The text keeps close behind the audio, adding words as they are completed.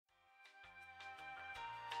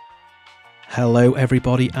Hello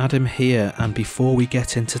everybody, Adam here, and before we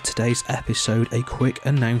get into today's episode, a quick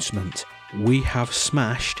announcement. We have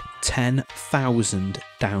smashed 10,000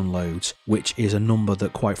 downloads, which is a number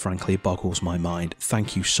that quite frankly boggles my mind.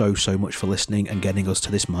 Thank you so much for listening and getting us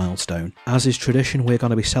to this milestone. As is tradition, we're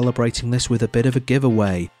going to be celebrating this with a bit of a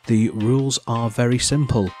giveaway. The rules are very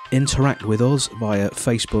simple. Interact with us via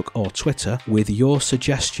Facebook or Twitter with your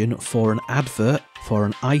suggestion for an advert for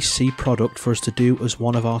an IC product for us to do as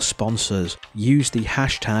one of our sponsors. Use the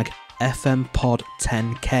hashtag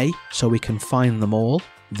FMPod10K so we can find them all.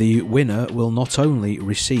 The winner will not only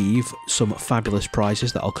receive some fabulous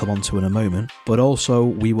prizes that I'll come on to in a moment, but also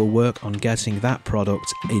we will work on getting that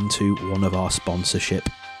product into one of our sponsorship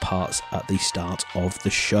parts at the start of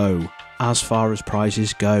the show. As far as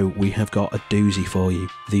prizes go, we have got a doozy for you.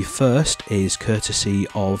 The first is courtesy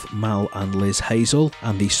of Mal and Liz Hazel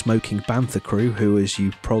and the Smoking Bantha crew, who, as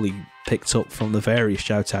you probably picked up from the various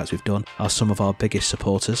shout-outs we've done, are some of our biggest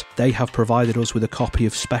supporters. They have provided us with a copy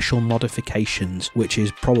of Special Modifications, which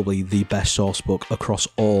is probably the best sourcebook across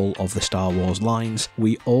all of the Star Wars lines.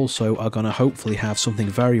 We also are going to hopefully have something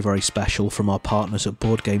very special from our partners at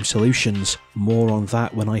Board Game Solutions. More on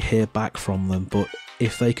that when I hear back from them, but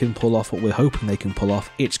if they can pull off what we're hoping they can pull off,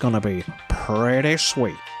 it's going to be pretty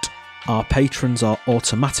sweet. Our patrons are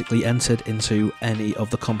automatically entered into any of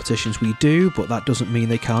the competitions we do, but that doesn't mean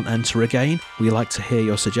they can't enter again. We like to hear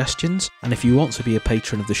your suggestions, and if you want to be a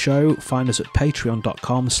patron of the show, find us at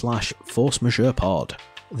patreon.com/forcemajeurepod.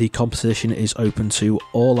 The competition is open to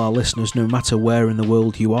all our listeners, no matter where in the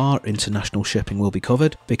world you are. International shipping will be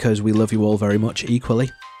covered, because we love you all very much equally.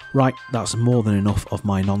 Right, that's more than enough of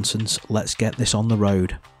my nonsense. Let's get this on the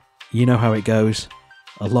road. You know how it goes.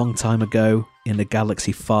 A long time ago, in a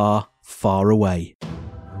galaxy far away.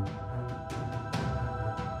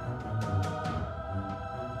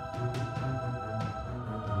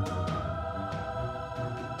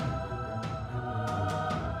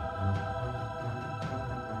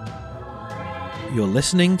 You're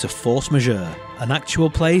listening to Force Majeure, an actual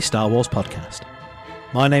play Star Wars podcast.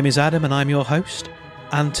 My name is Adam and I'm your host,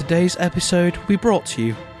 and today's episode we brought to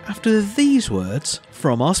you after these words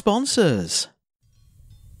from our sponsors.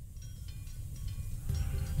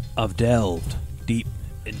 I've delved deep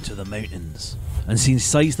into the mountains and seen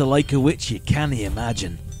sights the like of which you can't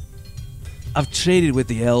imagine. I've traded with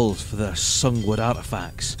the elves for their sungwood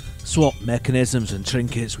artefacts, swapped mechanisms and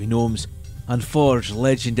trinkets with gnomes, and forged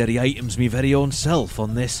legendary items me very own self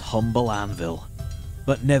on this humble anvil.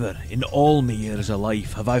 But never in all my years of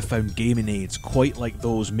life have I found gaming aids quite like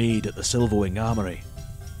those made at the Silverwing Armoury.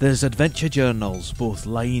 There's adventure journals, both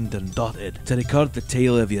lined and dotted, to record the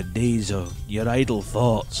tale of your days or your idle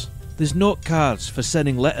thoughts. There's note cards for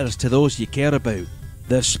sending letters to those you care about.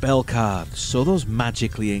 There's spell cards, so those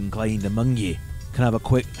magically inclined among you can have a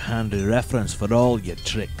quick handy reference for all your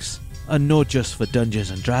tricks. And not just for Dungeons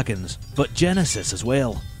and Dragons, but Genesis as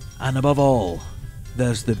well. And above all,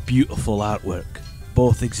 there's the beautiful artwork,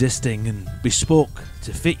 both existing and bespoke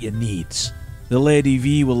to fit your needs. The Lady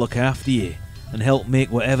V will look after you and help make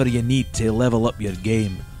whatever you need to level up your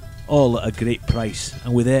game, all at a great price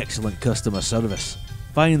and with excellent customer service.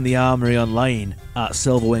 Find the Armoury online at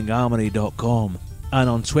silverwingarmory.com and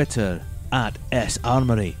on Twitter at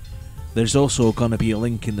 @sarmory. There's also going to be a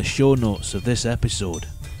link in the show notes of this episode.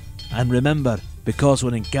 And remember, because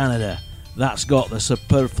we're in Canada, that's got the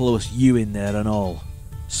superfluous U in there and all.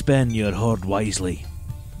 Spend your hoard wisely.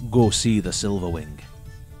 Go see the Silverwing.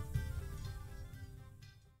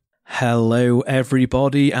 Hello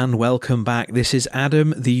everybody and welcome back. This is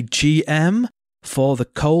Adam, the GM for the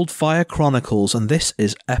Coldfire Chronicles, and this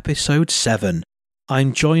is episode 7.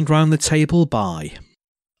 I'm joined round the table by...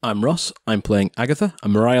 I'm Ross. I'm playing Agatha, a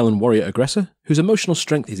Morailan warrior aggressor, whose emotional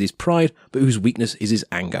strength is his pride, but whose weakness is his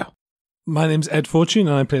anger. My name's Ed Fortune,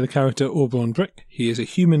 and I play the character Auberon Brick. He is a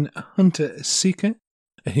human hunter-seeker.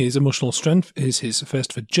 His emotional strength is his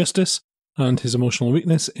thirst for justice, and his emotional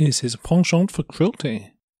weakness is his penchant for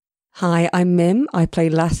cruelty. Hi, I'm Mim. I play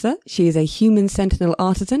Lasa. She is a human sentinel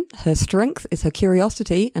artisan. Her strength is her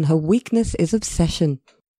curiosity, and her weakness is obsession.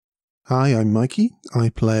 Hi, I'm Mikey. I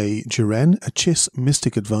play Jiren, a Chiss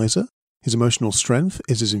mystic advisor. His emotional strength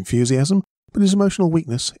is his enthusiasm, but his emotional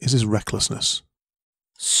weakness is his recklessness.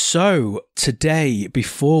 So, today,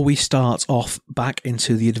 before we start off back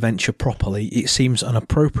into the adventure properly, it seems an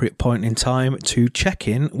appropriate point in time to check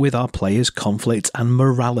in with our players' conflict and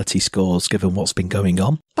morality scores, given what's been going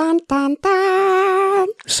on. Dun, dun, dun.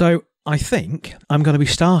 So, I think I'm going to be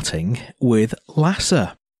starting with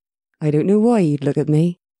Lasa. I don't know why you'd look at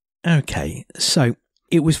me. Okay, so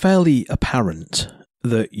it was fairly apparent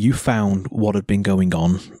that you found what had been going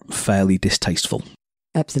on fairly distasteful.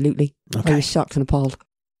 Absolutely. Okay. I was shocked and appalled.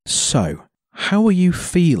 So, how are you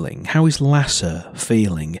feeling? How is Lasa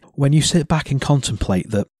feeling when you sit back and contemplate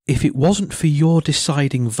that if it wasn't for your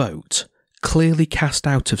deciding vote, clearly cast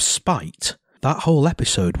out of spite, that whole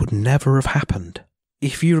episode would never have happened?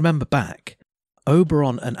 If you remember back,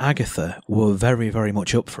 Auberon and Agatha were very, very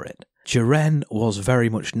much up for it. Jiren was very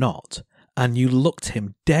much not, and you looked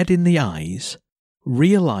him dead in the eyes,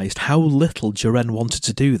 realised how little Jiren wanted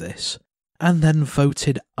to do this, and then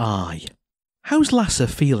voted aye. How's Lasa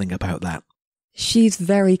feeling about that? She's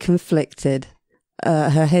very conflicted.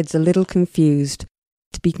 Her head's a little confused.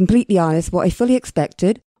 To be completely honest, what I fully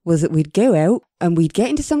expected was that we'd go out and we'd get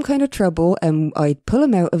into some kind of trouble and I'd pull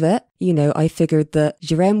him out of it. You know, I figured that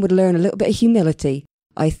Jiren would learn a little bit of humility.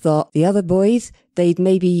 I thought the other boys, they'd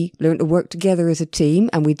maybe learn to work together as a team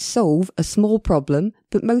and we'd solve a small problem,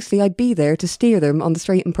 but mostly I'd be there to steer them on the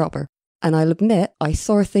straight and proper. And I'll admit, I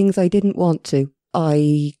saw things I didn't want to.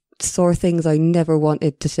 I saw things I never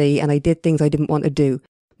wanted to see and I did things I didn't want to do.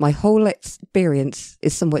 My whole experience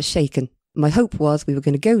is somewhat shaken. My hope was we were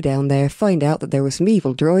going to go down there, find out that there were some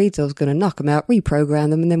evil droids, I was going to knock them out, reprogram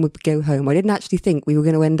them, and then we'd go home. I didn't actually think we were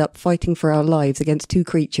going to end up fighting for our lives against two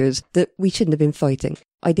creatures that we shouldn't have been fighting.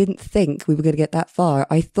 I didn't think we were going to get that far.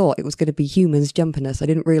 I thought it was going to be humans jumping us. I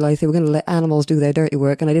didn't realise they were going to let animals do their dirty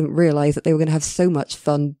work, and I didn't realise that they were going to have so much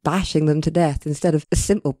fun bashing them to death instead of a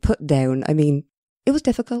simple put down. I mean, it was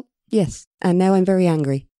difficult, yes, and now I'm very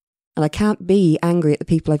angry. And I can't be angry at the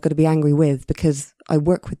people I've got to be angry with because I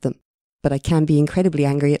work with them. But I can be incredibly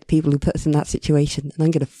angry at the people who put us in that situation, and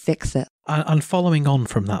I'm going to fix it. And following on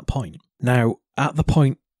from that point, now, at the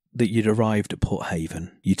point that you'd arrived at Port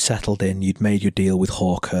Haven, you'd settled in, you'd made your deal with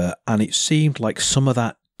Hawker, and it seemed like some of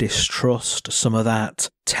that distrust, some of that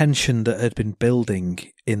tension that had been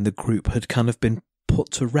building in the group had kind of been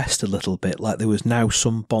put to rest a little bit, like there was now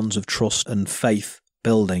some bonds of trust and faith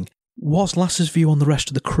building. What's Lasa's view on the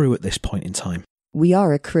rest of the crew at this point in time? We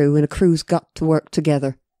are a crew, and a crew's got to work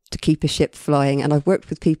together to keep a ship flying, and I've worked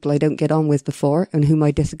with people I don't get on with before and whom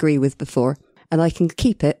I disagree with before, and I can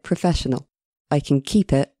keep it professional. I can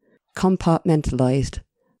keep it compartmentalised,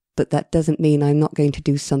 but that doesn't mean I'm not going to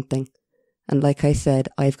do something. And like I said,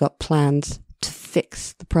 I've got plans to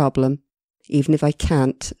fix the problem, even if I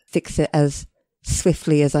can't fix it as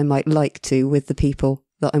swiftly as I might like to with the people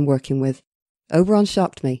that I'm working with. Auberon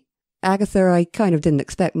shocked me. Agatha I kind of didn't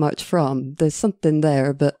expect much from. There's something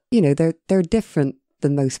there, but, you know, they're different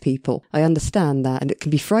than most people. I understand that, and it can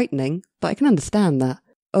be frightening, but I can understand that.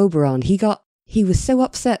 Auberon, he was so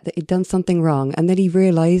upset that he'd done something wrong, and then I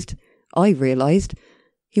realised,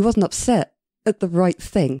 he wasn't upset at the right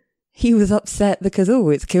thing. He was upset because,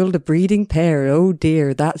 it's killed a breeding pair, oh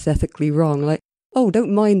dear, that's ethically wrong. Like,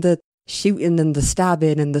 don't mind the shooting and the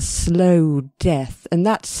stabbing and the slow death, and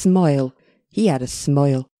that smile. He had a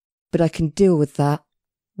smile. But I can deal with that.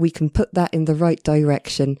 We can put that in the right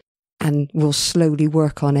direction, and we'll slowly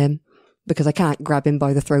work on him, because I can't grab him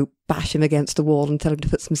by the throat, bash him against the wall and tell him to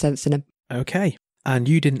put some sense in him. Okay. And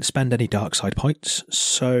you didn't spend any dark side points,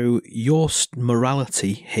 so your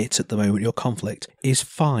morality hit at the moment, your conflict, is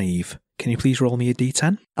 5. Can you please roll me a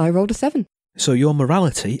d10? I rolled a 7. So your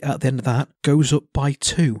morality, at the end of that, goes up by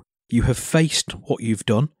 2. You have faced what you've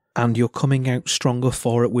done, and you're coming out stronger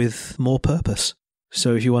for it with more purpose.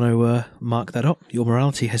 So if you want to mark that up, your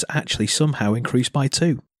morality has actually somehow increased by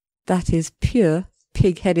 2. That is pure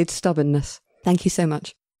pig-headed stubbornness. Thank you so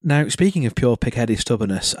much. Now, speaking of pure pig-headed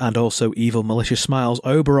stubbornness and also evil malicious smiles,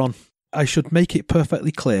 Auberon, I should make it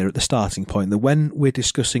perfectly clear at the starting point that when we're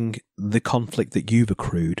discussing the conflict that you've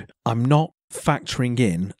accrued, I'm not factoring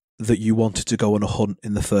in that you wanted to go on a hunt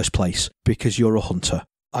in the first place because you're a hunter.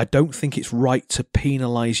 I don't think it's right to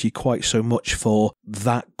penalise you quite so much for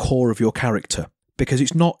that core of your character, because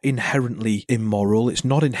it's not inherently immoral, it's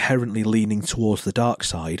not inherently leaning towards the dark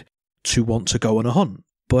side to want to go on a hunt.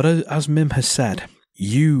 But as Mim has said,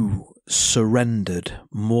 you surrendered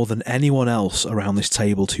more than anyone else around this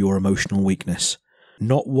table to your emotional weakness.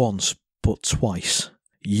 Not once, but twice.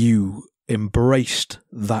 You embraced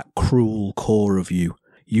that cruel core of you.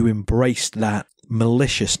 You embraced that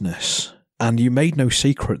maliciousness. And you made no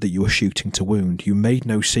secret that you were shooting to wound. You made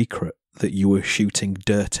no secret that you were shooting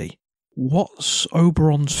dirty. What's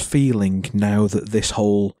Auberon's feeling now that this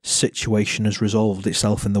whole situation has resolved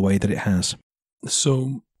itself in the way that it has?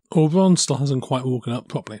 So, Auberon still hasn't quite woken up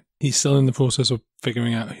properly. He's still in the process of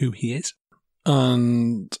figuring out who he is.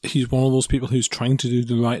 And he's one of those people who's trying to do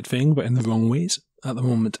the right thing, but in the wrong ways at the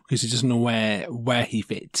moment, because he doesn't know where he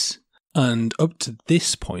fits. And up to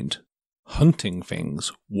this point, hunting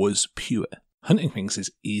things was pure. Hunting things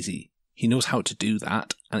is easy. He knows how to do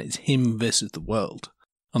that, and it's him versus the world.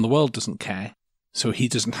 And the world doesn't care. So he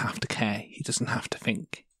doesn't have to care. He doesn't have to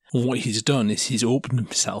think. And what he's done is he's opened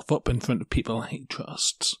himself up in front of people he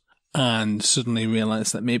trusts and suddenly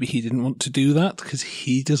realised that maybe he didn't want to do that because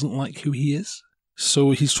he doesn't like who he is.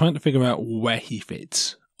 So he's trying to figure out where he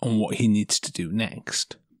fits and what he needs to do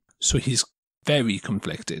next. So he's very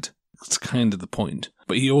conflicted. That's kind of the point.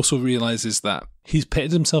 But he also realises that he's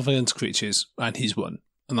pitted himself against creatures and he's won.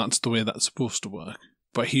 And that's the way that's supposed to work.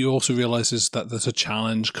 But he also realises that there's a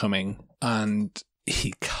challenge coming and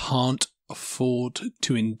he can't afford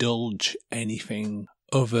to indulge anything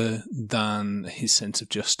other than his sense of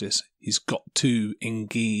justice. He's got to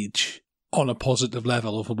engage on a positive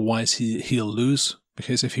level, otherwise he'll lose.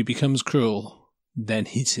 Because if he becomes cruel, then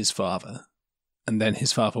he's his father. And then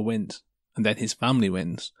his father wins. And then his family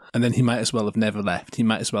wins. And then he might as well have never left. He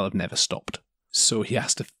might as well have never stopped. So he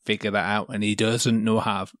has to figure that out, and he doesn't know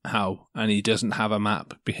how, and he doesn't have a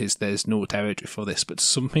map because there's no territory for this, but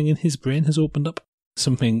something in his brain has opened up.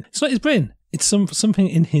 Something, it's not his brain, it's something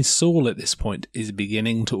in his soul at this point is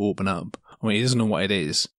beginning to open up. I mean, he doesn't know what it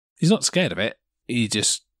is. He's not scared of it, he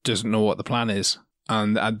just doesn't know what the plan is,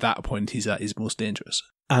 and at that point he's at his most dangerous.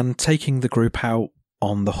 And taking the group out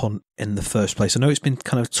on the hunt in the first place, I know it's been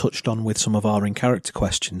kind of touched on with some of our in-character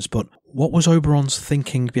questions, but what was Auberon's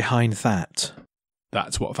thinking behind that?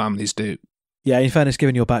 That's what families do. Yeah, in fairness,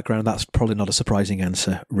 given your background, that's probably not a surprising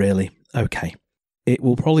answer, really. Okay. It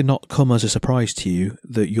will probably not come as a surprise to you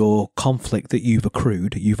that your conflict that you've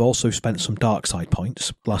accrued, you've also spent some dark side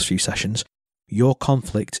points last few sessions. Your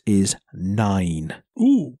conflict is 9.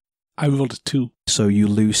 Ooh, I rolled a 2. So you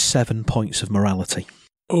lose 7 points of morality.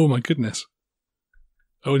 Oh my goodness.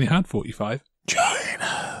 I only had 45. Join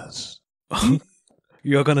us.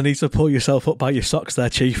 You're going to need to pull yourself up by your socks there,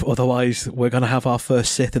 Chief, otherwise we're going to have our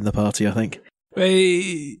first Sith in the party, I think.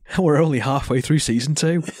 Hey! We're only halfway through Season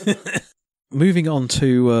 2. Moving on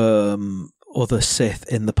to other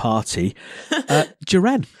Sith in the party.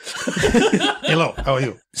 Jiren. Hello, how are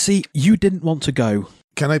you? See, you didn't want to go.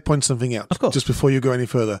 Can I point something out? Of course. Just before you go any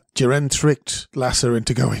further. Jiren tricked Lasa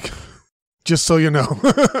into going. Just so you know.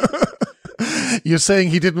 You're saying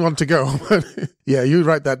he didn't want to go. Yeah, you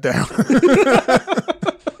write that down.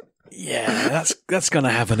 Yeah, that's going to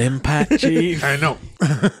have an impact, Chief. I know.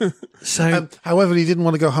 So, however, he didn't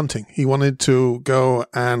want to go hunting. He wanted to go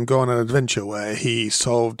on an adventure where he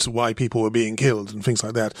solved why people were being killed and things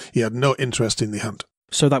like that. He had no interest in the hunt.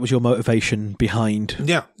 So that was your motivation behind...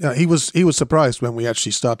 Yeah, he was surprised when we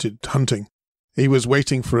actually started hunting. He was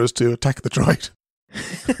waiting for us to attack the droid.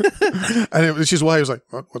 And which is why he was like,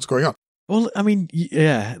 what's going on? Well, I mean,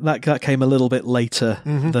 yeah, that came a little bit later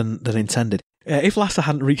than intended. If Lasa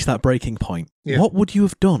hadn't reached that breaking point, what would you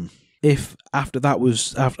have done if after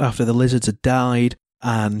the lizards had died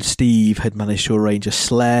and Steve had managed to arrange a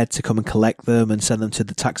sled to come and collect them and send them to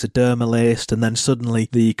the taxidermist, and then suddenly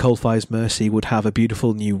the Coldfire's Mercy would have a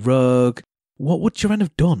beautiful new rug? What would Jiren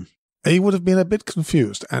have done? He would have been a bit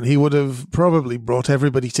confused, and he would have probably brought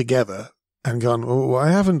everybody together and gone,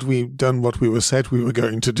 why haven't we done what we were said we were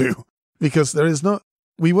going to do? Because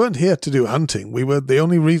we weren't here to do hunting. We were the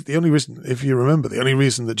only reason, if you remember, the only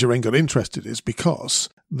reason that Jiren got interested is because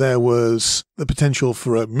there was the potential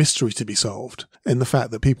for a mystery to be solved in the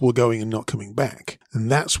fact that people were going and not coming back.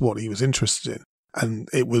 And that's what he was interested in. And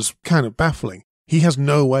it was kind of baffling. He has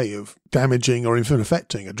no way of damaging or even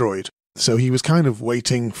affecting a droid. So he was kind of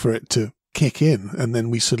waiting for it to kick in, and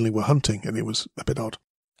then we suddenly were hunting, and it was a bit odd.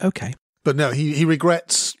 Okay. But no, he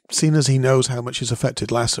regrets, seeing as he knows how much he's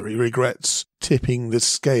affected Lasa, he regrets tipping the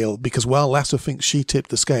scale, because while Lasa thinks she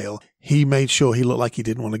tipped the scale, he made sure he looked like he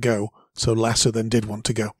didn't want to go, so Lasa then did want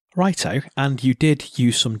to go. Righto, and you did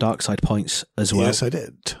use some dark side points as well. Yes, I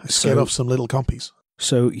did. I scared off some little compies.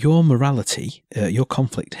 So your morality, your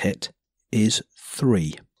conflict hit, is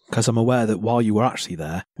 3. Because I'm aware that while you were actually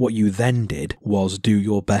there, what you then did was do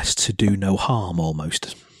your best to do no harm,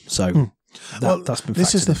 almost. So... That's been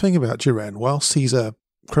this is the thing about Jiren. Whilst he's a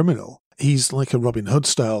criminal, he's like a Robin Hood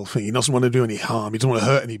style thing. He doesn't want to do any harm. He doesn't want to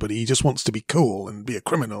hurt anybody. He just wants to be cool and be a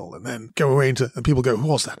criminal and then go away and people go, who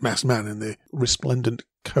was that masked man in the resplendent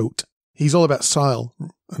coat? He's all about style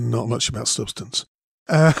and not much about substance.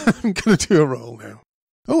 I'm going to do a roll now.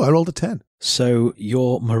 Oh, I rolled a 10. So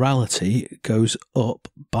your morality goes up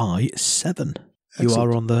by 7. Excellent. You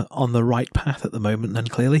are on the right path at the moment then,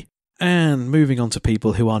 clearly. And moving on to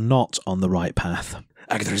people who are not on the right path.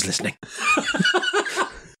 Agatha is listening.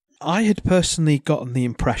 I had personally gotten the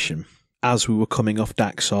impression, as we were coming off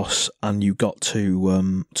Daxos and you got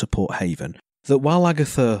to Port Haven, that while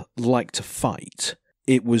Agatha liked to fight,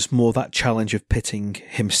 it was more that challenge of pitting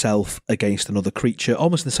himself against another creature,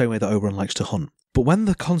 almost in the same way that Auberon likes to hunt. But when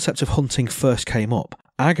the concept of hunting first came up,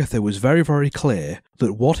 Agatha was very, very clear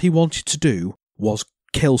that what he wanted to do was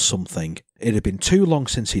kill something. It had been too long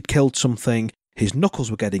since he'd killed something, his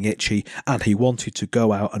knuckles were getting itchy, and he wanted to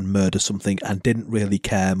go out and murder something and didn't really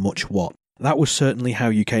care much what. That was certainly how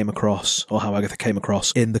you came across, or how Agatha came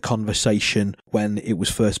across, in the conversation when it was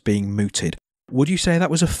first being mooted. Would you say that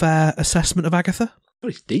was a fair assessment of Agatha? Oh,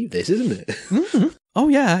 it's deep, this, isn't it? Mm-hmm. Oh,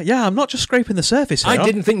 yeah, I'm not just scraping the surface here. I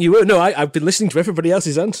didn't think you were. No, I've been listening to everybody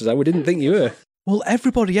else's answers. I didn't think you were. Well,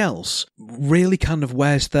 everybody else really kind of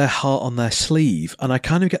wears their heart on their sleeve, and I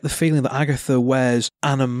kind of get the feeling that Agatha wears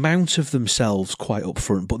an amount of themselves quite up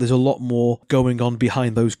front, but there's a lot more going on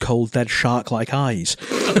behind those cold, dead shark-like eyes.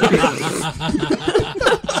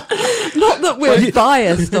 Not that we're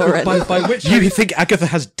biased already. By which you think Agatha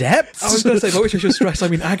has depth? I was going to say, by which I should stress, I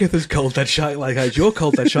mean Agatha's cold, dead shark-like eyes. Your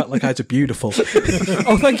cold, dead shark-like eyes are beautiful.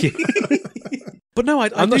 Oh, thank you. But no,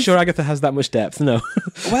 I'm not sure Agatha has that much depth, no.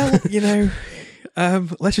 Well,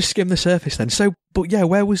 let's just skim the surface then. So, but yeah,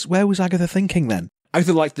 where was Agatha thinking then?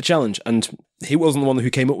 Agatha liked the challenge, and he wasn't the one who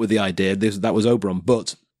came up with the idea. That was Auberon.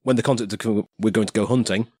 But when the concept of we're going to go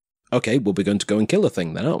hunting, okay, well, we're going to go and kill a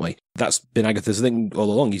thing then, aren't we? That's been Agatha's thing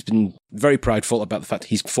all along. He's been very prideful about the fact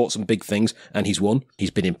he's fought some big things, and he's won.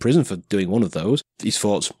 He's been in prison for doing one of those. He's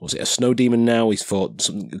fought, was it a snow demon now? He's fought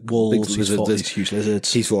some wolves, big he's fought these huge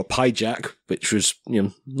lizards. He's fought a pyjack, which was,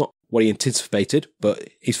 not what he anticipated, but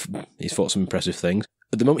he's fought some impressive things.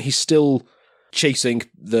 At the moment, he's still chasing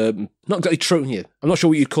the, not exactly trophy. I'm not sure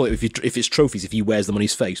what you'd call it if it's trophies, if he wears them on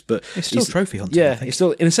his face, but it's still trophy hunting. Yeah, it's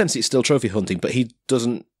still, in a sense, it's still trophy hunting, but he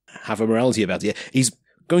doesn't have a morality about it. He's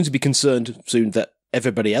going to be concerned soon that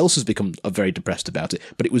everybody else has become very depressed about it,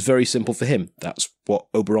 but it was very simple for him. That's what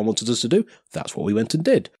Auberon wanted us to do. That's what we went and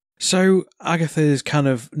did. So Agatha's kind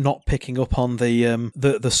of not picking up on the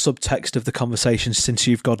subtext of the conversation since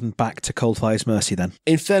you've gotten back to Coldfire's Mercy then?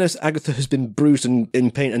 In fairness, Agatha has been bruised and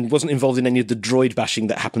in pain and wasn't involved in any of the droid bashing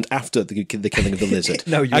that happened after the killing of the lizard.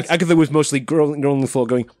 No, Agatha was mostly groaning on the floor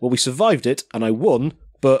going, well, we survived it and I won,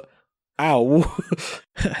 but ow.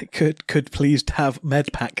 could please have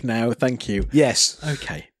medpack now, thank you. Yes.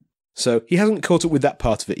 Okay. So he hasn't caught up with that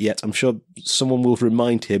part of it yet. I'm sure someone will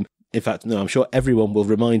remind him. In fact, no, I'm sure everyone will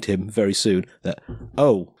remind him very soon that,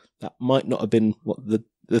 that might not have been what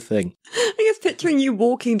the thing. I guess picturing you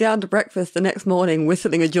walking down to breakfast the next morning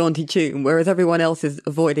whistling a jaunty tune, whereas everyone else is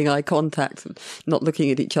avoiding eye contact, not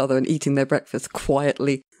looking at each other and eating their breakfast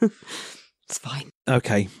quietly. It's fine.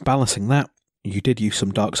 Okay, balancing that, you did use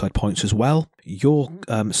some dark side points as well. Your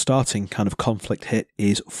starting kind of conflict hit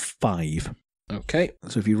is 5. Okay.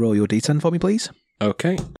 So if you roll your d10 for me, please.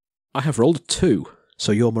 Okay. I have rolled a 2.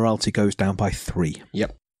 So your morality goes down by 3.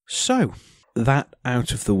 Yep. So, that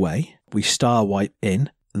out of the way, we star wipe in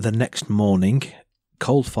the next morning,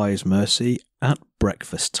 Coldfire's Mercy at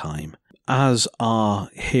breakfast time. As our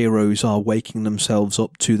heroes are waking themselves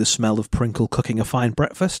up to the smell of Prinkle cooking a fine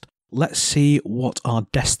breakfast, let's see what our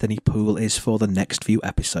destiny pool is for the next few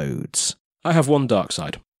episodes. I have 1 dark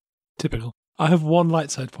side. Typical. I have 1 light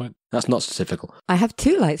side point. That's not so typical. I have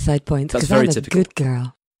 2 light side points That's because I'm very a typical. good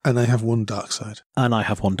girl. And I have 1 dark side. And I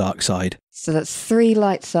have 1 dark side. So that's 3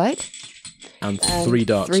 light side. And 3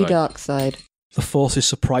 dark side. 3 dark side. The force is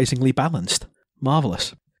surprisingly balanced.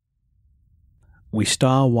 Marvellous. We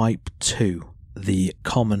star wipe to the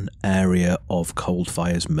common area of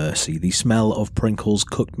Coldfire's Mercy. The smell of Prinkle's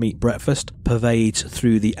cooked meat breakfast pervades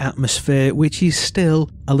through the atmosphere, which is still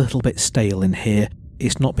a little bit stale in here.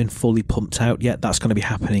 It's not been fully pumped out yet. That's going to be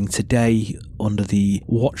happening today under the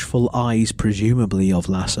watchful eyes, presumably, of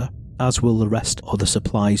Lasa, as will the rest of the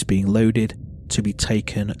supplies being loaded to be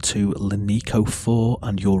taken to Lenico 4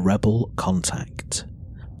 and your rebel contact.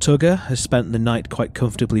 Tugger has spent the night quite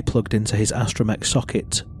comfortably plugged into his astromech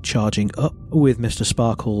socket, charging up, with Mr.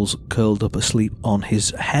 Sparkles curled up asleep on his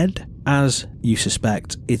head. As you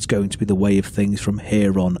suspect, it's going to be the way of things from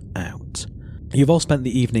here on out. You've all spent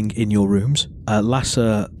the evening in your rooms.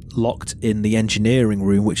 Lasa locked in the engineering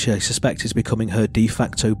room, which I suspect is becoming her de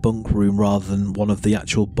facto bunk room rather than one of the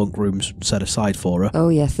actual bunk rooms set aside for her. Oh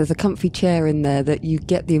yes, there's a comfy chair in there that you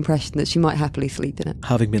get the impression that she might happily sleep in it.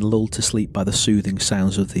 Having been lulled to sleep by the soothing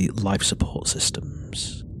sounds of the life support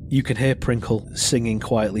systems. You can hear Prinkle singing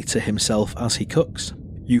quietly to himself as he cooks.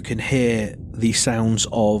 You can hear the sounds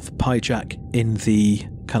of Pyjack in the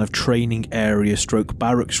kind of training area stroke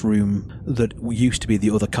barracks room that used to be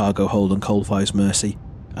the other cargo hold on Coldfire's Mercy,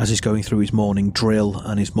 as he's going through his morning drill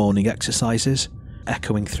and his morning exercises,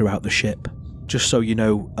 echoing throughout the ship. Just so you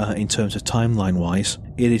know, in terms of timeline-wise,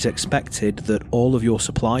 it is expected that all of your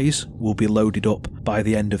supplies will be loaded up by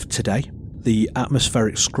the end of today. the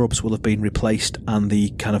atmospheric scrubs will have been replaced and the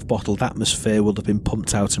kind of bottled atmosphere will have been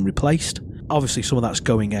pumped out and replaced. Obviously some of that's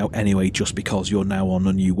going out anyway just because you're now on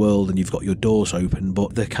a new world and you've got your doors open,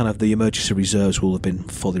 but the emergency reserves will have been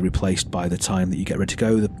fully replaced by the time that you get ready to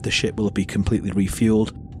go. The ship will be completely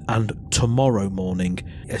refueled, and tomorrow morning,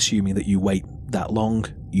 assuming that you wait that long,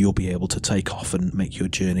 you'll be able to take off and make your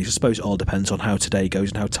journeys. I suppose it all depends on how today goes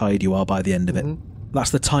and how tired you are by the end of it. That's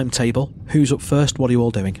the timetable. Who's up first? What are you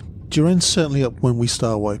all doing? Duren's certainly up when we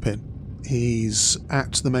start wiping. He's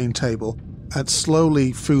at the main table, and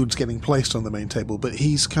slowly food's getting placed on the main table, but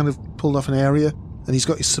he's kind of pulled off an area, and he's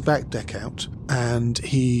got his sabacc deck out, and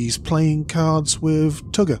he's playing cards with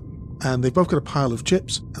Tugger. And they've both got a pile of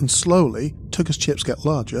chips, and slowly Tugger's chips get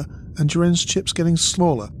larger, and Duren's chips getting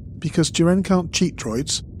smaller, because Duren can't cheat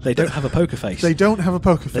droids. They don't have a poker face. They don't have a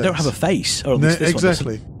poker face. They don't have a face. Or at least this one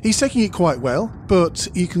exactly. He's taking it quite well, but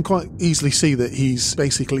you can quite easily see that he's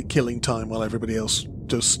basically killing time while everybody else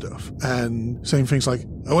does stuff. And saying things like,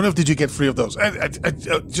 I wonder if did you get 3 of those?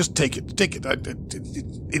 Just take it. Take it.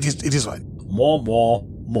 It is fine. More.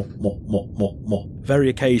 Very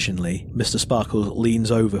occasionally, Mr. Sparkles leans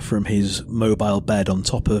over from his mobile bed on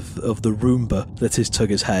top of the Roomba that is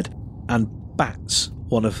Tugger's head and bats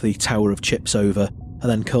one of the tower of chips over and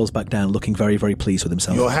then curls back down looking very, very pleased with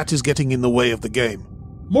himself. Your hat is getting in the way of the game.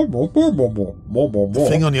 The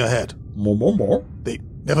thing on your head.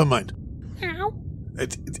 Never mind.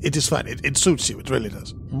 It is fine. It suits you. It really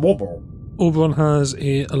does. Auberon has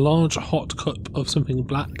a large hot cup of something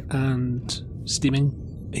black and steaming.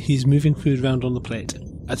 He's moving food around on the plate.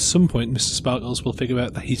 At some point, Mr. Sparkles will figure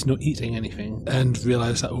out that he's not eating anything and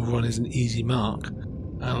realise that Auberon is an easy mark.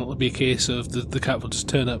 And it'll be a case of the cat will just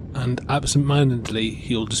turn up, and absent-mindedly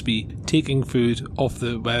he'll just be taking food off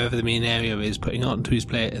wherever the main area is, putting it onto his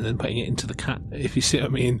plate, and then putting it into the cat, if you see what I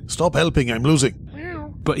mean. Stop helping, I'm losing.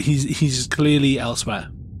 But he's clearly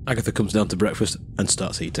elsewhere. Agatha comes down to breakfast and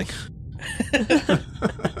starts eating.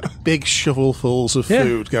 Big shovelfuls of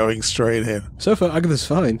food going straight in. So far, Agatha's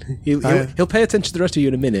fine. He'll pay attention to the rest of you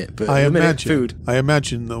in a minute, but I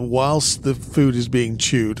imagine that whilst the food is being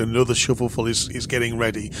chewed, another shovelful is getting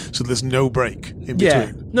ready, so there's no break in between.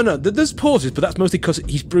 Yeah. No, there's pauses, but that's mostly because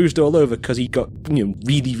he's bruised all over because he got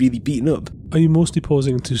really, really beaten up. Are you mostly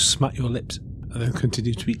pausing to smack your lips and then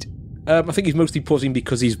continue to eat? I think he's mostly pausing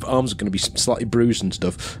because his arms are going to be slightly bruised and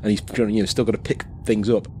stuff, and he's still got to pick things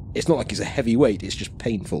up. It's not like it's a heavy weight, it's just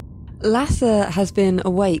painful. Lasa has been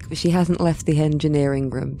awake, but she hasn't left the engineering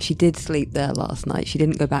room. She did sleep there last night. She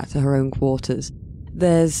didn't go back to her own quarters.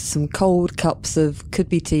 There's some cold cups of, could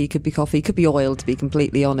be tea, could be coffee, could be oil, to be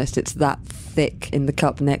completely honest. It's that thick in the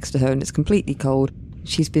cup next to her, and it's completely cold.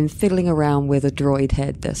 She's been fiddling around with a droid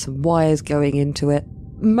head. There's some wires going into it.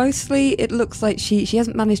 Mostly, it looks like she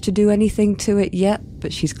hasn't managed to do anything to it yet,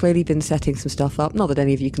 but she's clearly been setting some stuff up, not that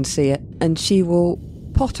any of you can see it. And she will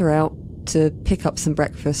potter out to pick up some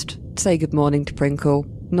breakfast, say good morning to Prinkle,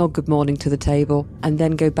 nod good morning to the table, and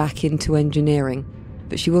then go back into engineering.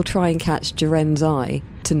 But she will try and catch Duren's eye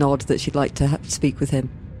to nod that she'd like to speak with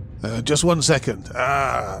him. Just 1 second.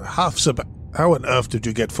 Half sabacc. How on earth did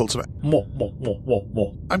you get full sabacc?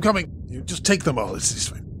 More. I'm coming. You just take them all. It's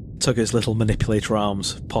fine. Tugger's little manipulator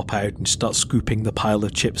arms pop out and start scooping the pile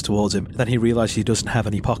of chips towards him. Then he realises he doesn't have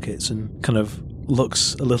any pockets and kind of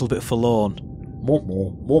looks a little bit forlorn. I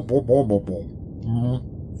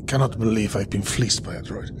cannot believe I've been fleeced by a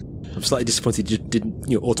droid. I'm slightly disappointed you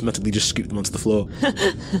didn't automatically just scoop them onto the floor.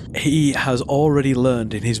 He has already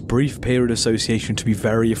learned in his brief period of association to be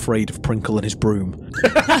very afraid of Prinkle and his broom.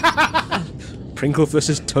 Prinkle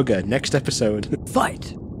versus Tugger, next episode.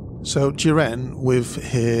 Fight! So Duren, with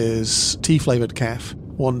his tea-flavoured calf,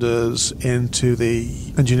 wanders into the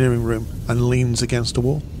engineering room and leans against a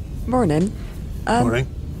wall. Morning. Morning.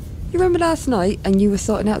 You remember last night and you were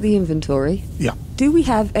sorting out the inventory? Yeah. Do we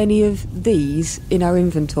have any of these in our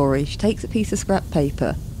inventory? She takes a piece of scrap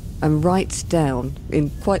paper and writes down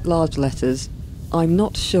in quite large letters, I'm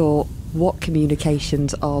not sure what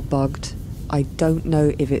communications are bugged. I don't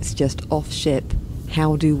know if it's just off-ship.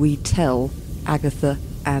 How do we tell Agatha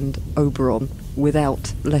and Auberon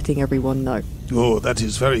without letting everyone know? Oh, that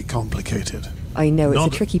is very complicated. I know,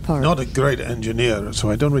 it's a tricky part. Not a great engineer,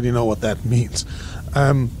 so I don't really know what that means.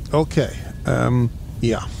 Okay.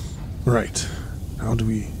 Yeah. Right. How do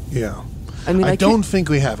we... Yeah. I mean, I don't think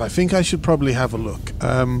we have. I think I should probably have a look.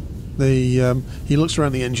 He looks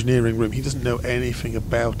around the engineering room. He doesn't know anything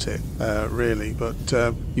about it, really, but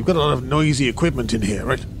you've got a lot of noisy equipment in here,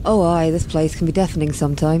 right? Oh, aye, this place can be deafening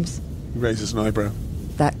sometimes. He raises an eyebrow.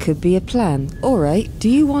 That could be a plan. All right. Do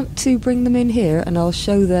you want to bring them in here, and I'll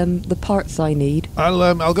show them the parts I need?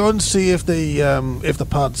 I'll go and see if the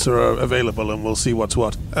parts are available, and we'll see what's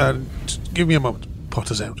what. Give me a moment.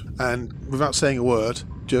 Potter's out, and without saying a word,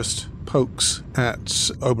 just pokes at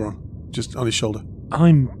Auberon, just on his shoulder.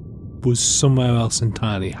 I was somewhere else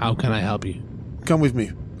entirely. How can I help you? Come with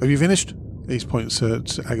me. Have you finished? He points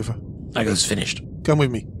at Agatha. Agatha's finished. Come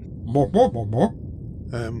with me.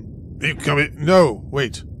 You come in. No,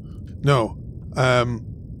 wait. No.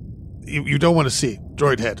 You don't want to see.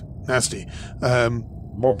 Droid head. Nasty.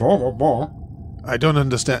 I don't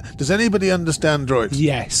understand. Does anybody understand droids?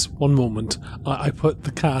 Yes, one moment. I put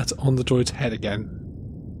the cat on the droid's head again.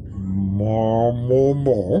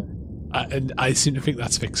 And I seem to think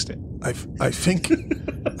that's fixed it. I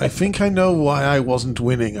think I know why I wasn't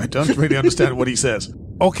winning. I don't really understand what he says.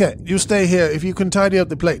 Okay, you stay here. If you can tidy up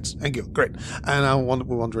the plates. Thank you. Great. And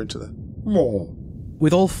we'll wander into the...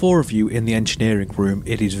 With all four of you in the engineering room,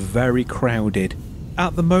 it is very crowded.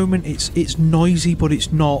 At the moment, it's noisy, but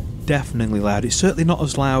it's not deafeningly loud. It's certainly not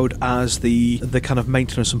as loud as the kind of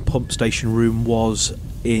maintenance and pump station room was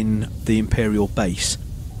in the Imperial base.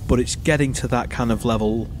 But it's getting to that kind of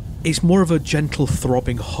level. It's more of a gentle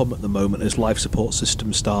throbbing hum at the moment as life support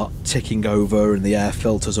systems start ticking over and the air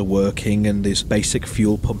filters are working and there's basic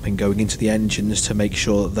fuel pumping going into the engines to make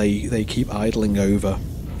sure that they keep idling over.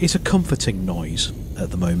 It's a comforting noise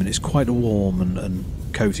at the moment. It's quite a warm and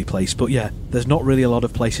cosy place, but yeah, there's not really a lot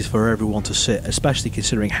of places for everyone to sit, especially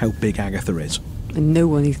considering how big Agatha is. And no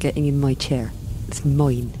one is getting in my chair. It's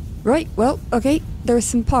mine. Right, well, okay, there are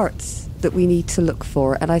some parts that we need to look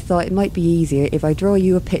for, and I thought it might be easier if I draw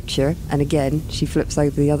you a picture, and again, she flips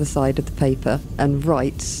over the other side of the paper and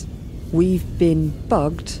writes, "We've been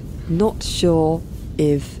bugged, not sure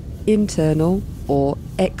if internal or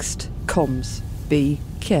ext comms. Be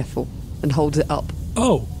careful," and holds it up.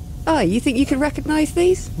 Oh, You think you can recognise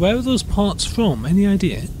these? where are those parts from? Any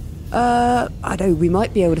idea? I know, we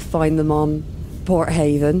might be able to find them on Port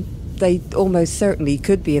Haven. They almost certainly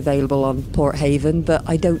could be available on Port Haven, but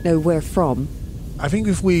I don't know where from. I think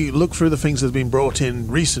if we look through the things that have been brought in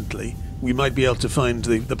recently, we might be able to find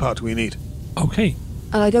the part we need. Okay.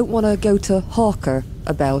 And I don't want to go to Hawker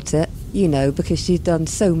about it, because she's done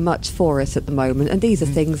so much for us at the moment, and these are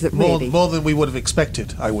things that really... More than we would have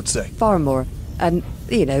expected, I would say. Far more. And,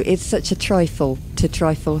 it's such a trifle to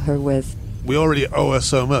trifle her with. We already owe her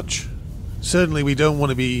so much. Certainly we don't want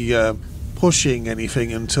to be pushing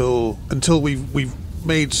anything until we've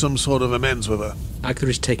made some sort of amends with her. Agatha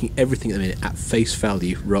is taking everything at the minute at face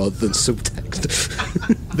value rather than subtext.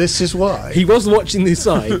 This is why. He was watching the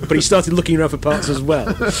side, but he started looking around for parts as well.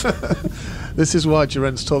 This is why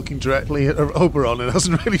Jiren's talking directly at Auberon and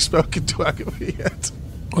hasn't really spoken to Agatha yet.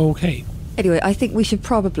 Okay. Anyway, I think we should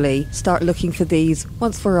probably start looking for these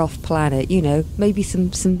once we're off planet, maybe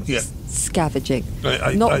some scavenging.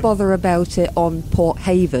 Not bother about it on Port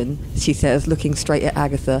Haven, she says, looking straight at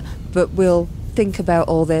Agatha, but we'll think about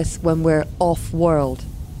all this when we're off-world,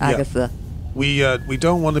 Agatha. Yeah. We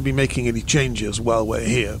don't want to be making any changes while we're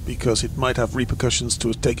here, because it might have repercussions to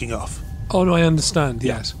us taking off. Oh, no, I understand,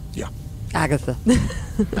 yes. Yeah. Agatha.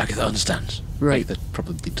 Agatha understands. Right. Agatha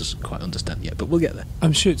probably doesn't quite understand yet, but we'll get there.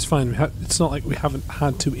 I'm sure it's fine. It's not like we haven't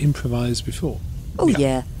had to improvise before. Oh,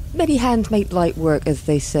 yeah. Many hands make light work, as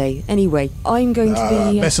they say. Anyway, I'm going to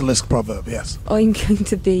be... Besalisk proverb, yes. I'm going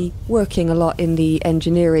to be working a lot in the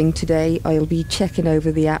engineering today. I'll be checking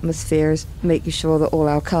over the atmospheres, making sure that all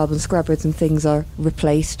our carbon scrubbers and things are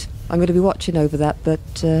replaced. I'm going to be watching over that,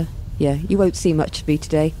 but, you won't see much of me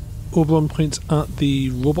today. Auberon points at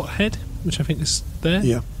the robot head, which I think is there.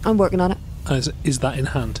 Yeah. I'm working on it. Is that in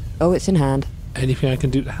hand? Oh, it's in hand. Anything I can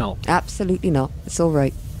do to help? Absolutely not. It's all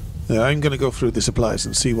right. I'm going to go through the supplies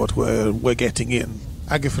and see what we're getting in.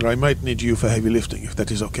 Agatha, I might need you for heavy lifting, if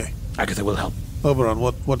that is okay. Agatha will help. Auberon,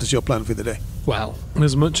 what is your plan for the day? Well,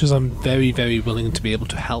 as much as I'm very, very willing to be able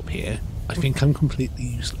to help here, I think I'm completely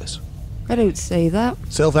useless. I don't say that.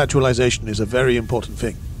 Self-actualization is a very important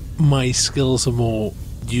thing. My skills are more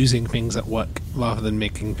using things that work rather than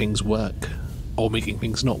making things work. Or making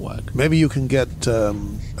things not work. Maybe you can get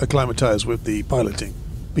acclimatized with the piloting,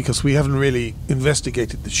 because we haven't really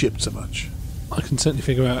investigated the ship so much. I can certainly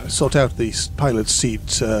figure out... Sort out these pilot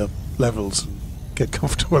seat levels and get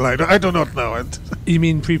comfortable. I do not know. You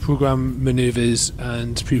mean pre-program maneuvers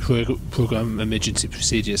and pre-program emergency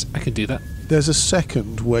procedures? I can do that. There's a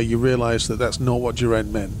second where you realise that that's not what Jiren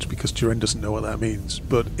meant, because Jiren doesn't know what that means.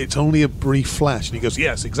 But it's only a brief flash, and he goes,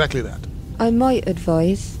 yes, exactly that. I might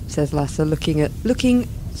advise, says Lasa, looking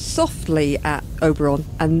softly at Auberon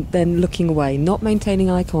and then looking away, not maintaining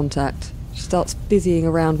eye contact. She starts busying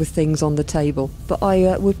around with things on the table. But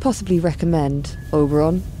I would possibly recommend,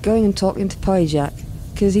 Auberon, going and talking to Pyjak,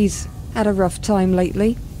 because he's had a rough time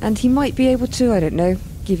lately, and he might be able to, I don't know,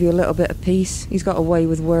 give you a little bit of peace. He's got a way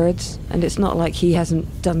with words, and it's not like he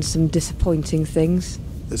hasn't done some disappointing things.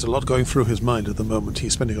 There's a lot going through his mind at the moment.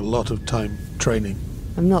 He's spending a lot of time training.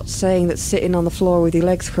 I'm not saying that sitting on the floor with your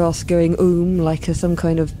legs crossed going like some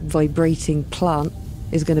kind of vibrating plant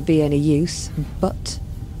is going to be any use, but...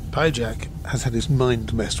 Pyjak has had his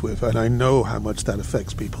mind messed with, and I know how much that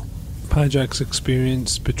affects people. Pyjak's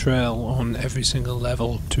experienced betrayal on every single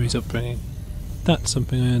level to his upbringing. That's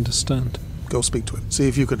something I understand. Go speak to him. See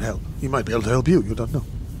if you can help. He might be able to help you. You don't know.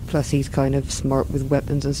 Plus he's kind of smart with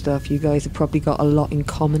weapons and stuff. You guys have probably got a lot in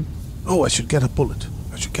common. Oh, I should get a bullet.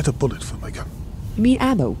 I should get a bullet for my gun. You mean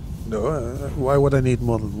ammo? No, why would I need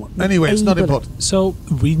more than one? Anyway, it's not important. So,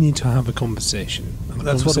 we need to have a conversation. And the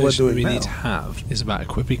That's what we're conversation doing we now. need to have is about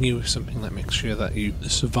equipping you with something that makes sure that you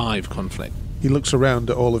survive conflict. He looks around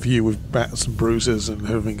at all of you with bats and bruises and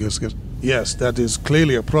everything. Goes, yes, that is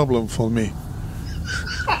clearly a problem for me.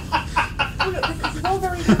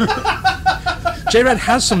 J-Red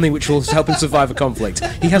has something which will help him survive a conflict.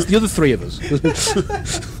 He has the other three of us.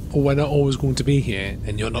 We're not always going to be here,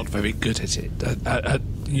 and you're not very good at it.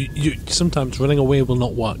 You sometimes running away will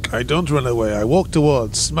not work. I don't run away. I walk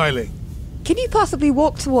towards, smiling. Can you possibly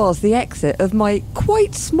walk towards the exit of my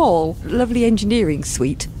quite small, lovely engineering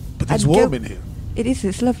suite? But it's and warm in here. It is,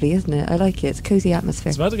 it's lovely, isn't it? I like it. It's a cosy atmosphere.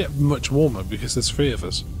 It's about to get much warmer because there's 3 of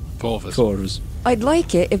us. 4 of us. 4 of us. I'd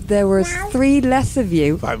like it if there was 3 less of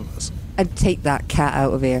you, 5 of us. and take that cat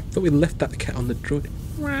out of here. I thought we left that cat on the droid.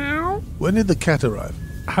 When did the cat arrive?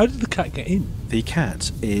 How did the cat get in? The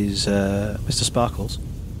cat is, Mr. Sparkles,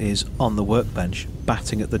 is on the workbench,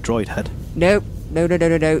 batting at the droid head. Nope. No.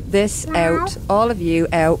 This out. All of you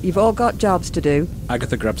out. You've all got jobs to do.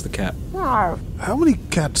 Agatha grabs the cat. How many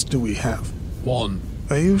cats do we have? 1.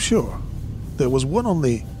 Are you sure? There was one on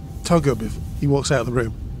the tugger before he walks out of the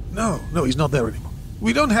room. No, he's not there anymore.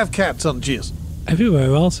 We don't have cats on Gears.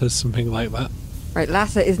 Everywhere else has something like that. Right,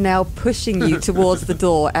 Lasa is now pushing you towards the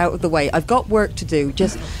door, out of the way. I've got work to do.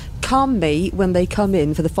 Just calm me when they come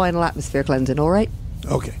in for the final atmosphere cleansing, all right?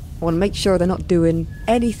 Okay. I want to make sure they're not doing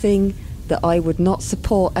anything that I would not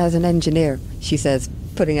support as an engineer, she says,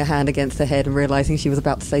 putting her hand against her head and realising she was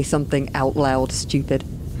about to say something out loud stupid.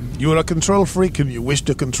 You are a control freak and you wish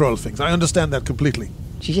to control things. I understand that completely.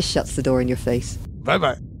 She just shuts the door in your face.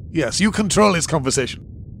 Bye-bye. Yes, you control this conversation.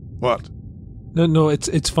 What? No,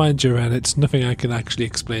 it's fine, Joanne. It's nothing I can actually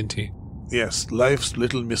explain to you. Yes, life's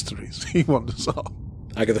little mysteries. He wanders off.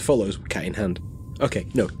 Agatha follows, cat in hand. Okay,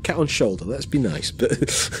 no, cat on shoulder. Let's be nice, but...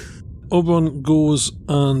 Auberon goes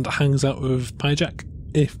and hangs out with Pyjak,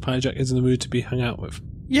 if Pyjak is in the mood to be hung out with.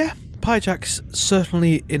 Yeah, Pyjak's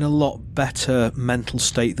certainly in a lot better mental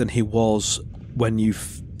state than he was when you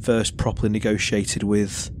first properly negotiated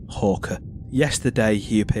with Hawker. Yesterday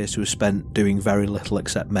he appears to have spent doing very little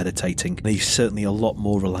except meditating, and he's certainly a lot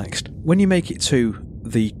more relaxed. When you make it to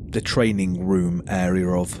the training room area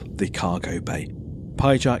of the cargo bay,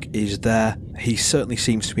 Pyjak is there. He certainly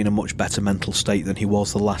seems to be in a much better mental state than he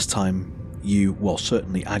was the last time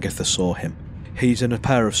certainly Agatha saw him. He's in a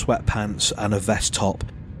pair of sweatpants and a vest top,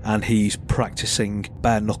 and he's practicing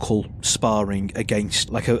bare-knuckle sparring against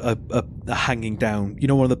like a hanging down,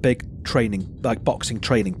 one of the big training, like boxing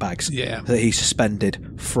training bags that he's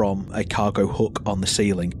suspended from a cargo hook on the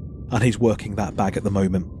ceiling, and he's working that bag at the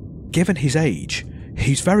moment. Given his age,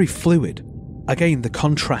 he's very fluid. Again, the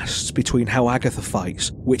contrasts between how Agatha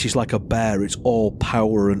fights, which is like a bear, it's all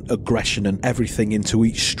power and aggression and everything into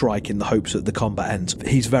each strike in the hopes that the combat ends.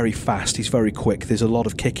 He's very fast, he's very quick, there's a lot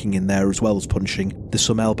of kicking in there as well as punching, there's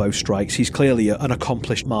some elbow strikes. He's clearly an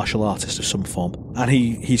accomplished martial artist of some form, and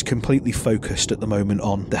he's completely focused at the moment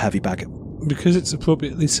on the heavy bag. Because it's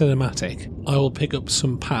appropriately cinematic, I will pick up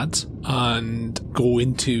some pads and go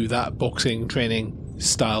into that boxing training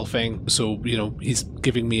style thing. So, he's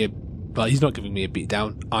giving me he's not giving me a beat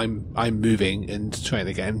down. I'm moving and trying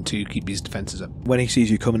to get him to keep his defences up. When he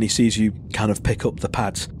sees you come and he sees you kind of pick up the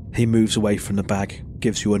pads, he moves away from the bag,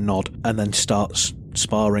 gives you a nod, and then starts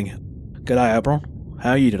sparring. G'day, Auberon. How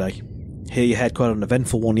are you today? Hear you had quite an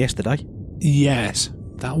eventful one yesterday. Yes,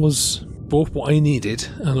 that was both what I needed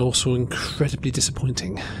and also incredibly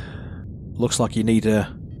disappointing. Looks like you need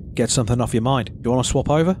to get something off your mind. You want to swap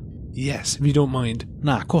over? Yes, if you don't mind.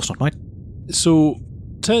 Nah, of course not, mate. So,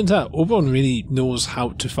 turns out Auberon really knows how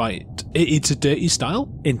to fight. It's a dirty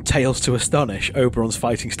style. In Tales to Astonish, Oberon's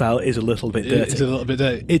fighting style is a little bit dirty. It's a little bit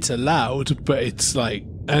dirty. It's allowed, but it's like...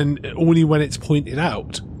 And only when it's pointed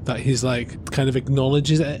out that he's like, kind of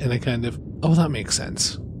acknowledges it in a kind of, oh, that makes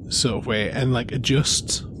sense sort of way and like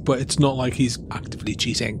adjusts, but it's not like he's actively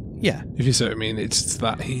cheating. Yeah. If you see what I mean, it's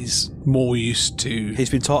that he's more used to... He's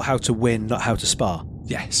been taught how to win, not how to spar.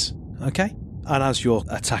 Yes. Okay. And as you're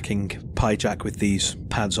attacking Pyjack with these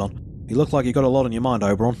pads on, you look like you've got a lot on your mind,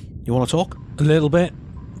 Auberon. You want to talk? A little bit.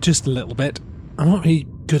 Just a little bit. I'm not really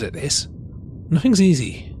good at this. Nothing's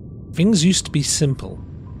easy. Things used to be simple.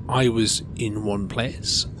 I was in one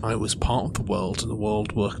place, I was part of the world, and the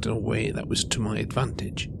world worked in a way that was to my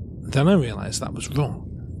advantage. Then I realised that was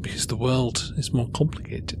wrong, because the world is more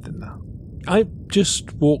complicated than that. I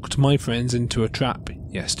just walked my friends into a trap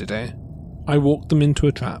yesterday. I walked them into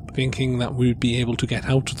a trap, thinking that we would be able to get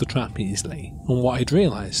out of the trap easily. And what I'd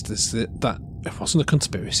realised is that it wasn't a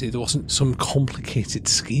conspiracy, there wasn't some complicated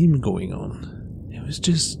scheme going on. It was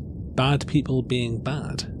just bad people being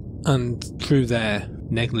bad. And through their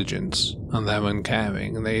negligence and their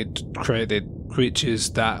uncaring, they'd created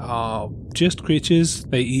creatures that are just creatures.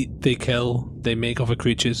 They eat, they kill, they make other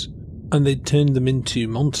creatures, and they'd turned them into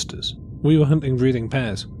monsters. We were hunting breeding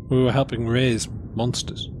pairs. We were helping raise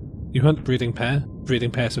monsters. You hunt breeding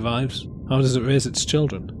pair survives. How does it raise its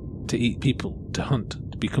children? To eat people, to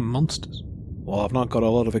hunt, to become monsters. Well, I've not got a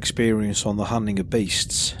lot of experience on the hunting of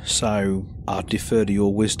beasts, so I'd defer to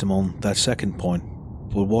your wisdom on that second point.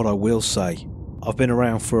 But what I will say, I've been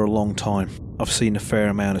around for a long time. I've seen a fair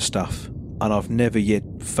amount of stuff, and I've never yet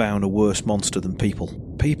found a worse monster than people.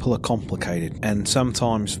 People are complicated, and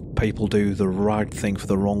sometimes people do the right thing for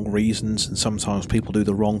the wrong reasons, and sometimes people do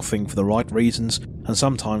the wrong thing for the right reasons, and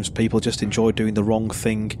sometimes people just enjoy doing the wrong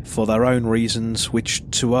thing for their own reasons, which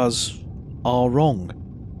to us are wrong.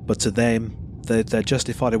 But to them, they're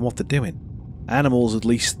justified in what they're doing. Animals, at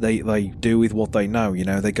least, they do with what they know,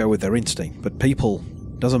 they go with their instinct. But people,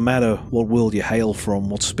 doesn't matter what world you hail from,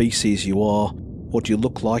 what species you are, what you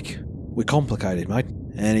look like, we're complicated, mate.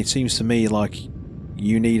 And it seems to me like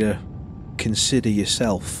you need to consider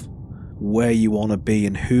yourself, where you want to be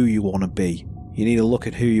and who you want to be. You need to look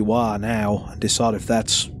at who you are now and decide if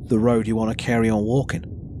that's the road you want to carry on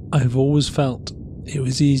walking. I've always felt it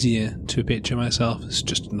was easier to picture myself as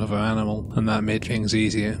just another animal, and that made things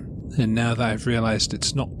easier. And now that I've realised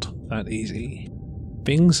it's not that easy,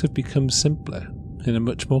 things have become simpler in a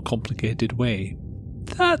much more complicated way.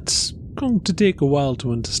 That's going to take a while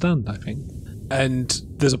to understand, I think. And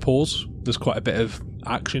there's a pause, there's quite a bit of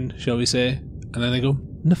action, shall we say, and then they go,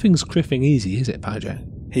 nothing's criffing easy, is it, Pyjack?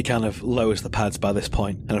 He kind of lowers the pads by this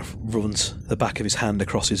point and runs the back of his hand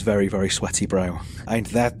across his very, very sweaty brow. Ain't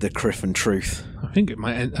that the criff and truth? I think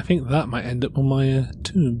that might end up on my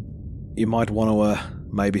tomb. You might want to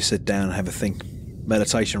maybe sit down and have a think.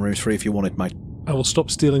 Meditation room's free if you want it, mate. I will stop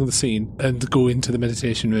stealing the scene and go into the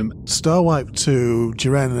meditation room. Starwipe to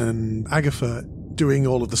Jiren and Agatha doing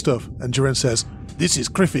all of the stuff, and Jiren says, "This is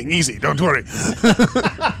criffing easy, don't worry."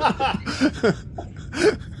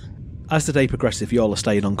 As the day progresses, you all are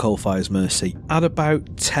staying on Coldfire's mercy. At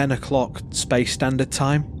about 10 o'clock Space Standard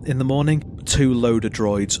Time in the morning, 2 loader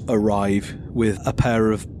droids arrive with a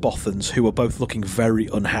pair of Bothans who are both looking very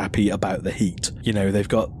unhappy about the heat. They've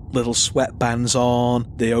got little sweatbands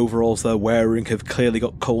on, the overalls they're wearing have clearly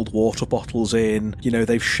got cold water bottles in,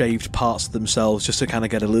 they've shaved parts of themselves just to kind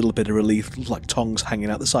of get a little bit of relief, like tongues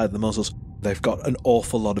hanging out the side of the muzzles. They've got an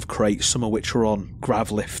awful lot of crates, some of which are on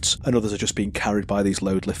grav lifts, and others are just being carried by these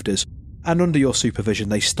load lifters. And under your supervision,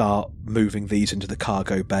 they start moving these into the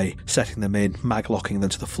cargo bay, setting them in, maglocking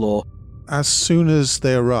them to the floor. As soon as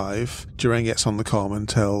they arrive, Jiren gets on the comm and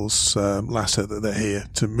tells Lasa that they're here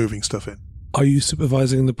to moving stuff in. Are you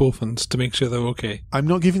supervising the Bothans to make sure they're okay? I'm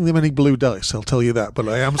not giving them any blue dice, I'll tell you that, but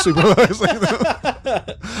I am supervising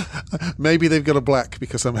them. Maybe they've got a black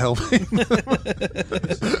because I'm helping.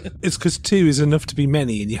 It's because 2 is enough to be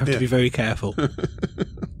many and you have to be very careful.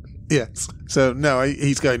 Yes. So, no,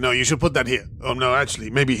 he's going, no, you should put that here. Oh, no, actually,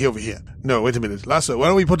 maybe over here. No, wait a minute. Lasa,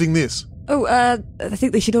 where are we putting this? Oh, I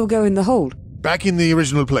think they should all go in the hold. Back in the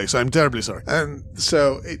original place. I'm terribly sorry. And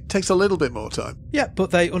so it takes a little bit more time. Yeah,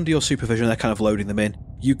 but under your supervision, they're kind of loading them in.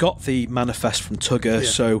 You got the manifest from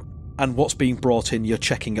Tugger, and what's being brought in, you're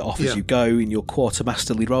checking it off as you go in your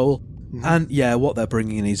quartermasterly role. Mm-hmm. And what they're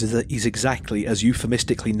bringing in is exactly as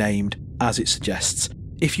euphemistically named as it suggests.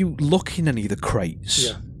 If you look in any of the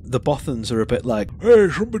crates, the Bothans are a bit like, hey,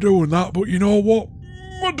 shouldn't be doing that, but you know what?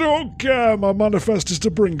 I don't care. My manifest is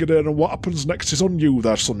to bring it in, and what happens next is on you,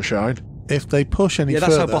 there, sunshine. If they push any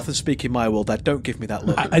further... Yeah, that's how Bothans speak in my world. Don't give me that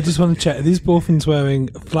look. I just want to check. Are these Bothans wearing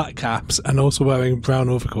flat caps and also wearing brown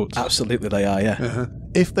overcoats? Absolutely they are, yeah. Uh-huh.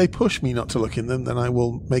 If they push me not to look in them, then I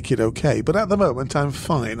will make it okay. But at the moment, I'm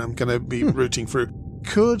fine. I'm going to be rooting through.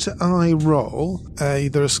 Could I roll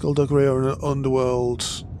either a skullduggery or an underworld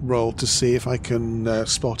roll to see if I can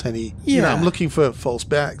spot any. Yeah. I'm looking for false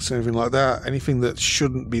backs or anything like that. Anything that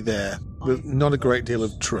shouldn't be there. There's not a great deal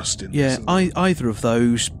of trust in Yeah, this. either of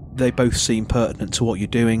those, they both seem pertinent to what you're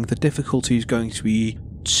doing. The difficulty is going to be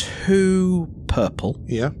 2 purple.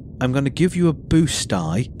 Yeah. I'm going to give you a boost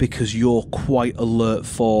die because you're quite alert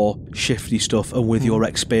for shifty stuff, and with your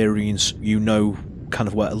experience, you know kind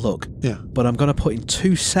of where to look. Yeah. But I'm going to put in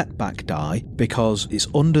 2 setback die because it's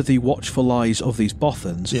under the watchful eyes of these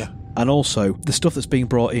Bothans. Yeah. And also, the stuff that's being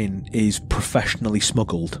brought in is professionally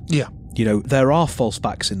smuggled. Yeah. You know, there are false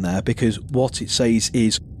backs in there because what it says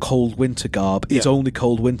is cold winter garb. It's only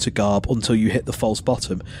cold winter garb until you hit the false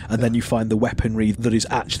bottom, and then you find the weaponry that is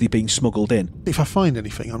actually being smuggled in. If I find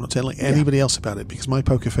anything, I'm not telling anybody else about it because my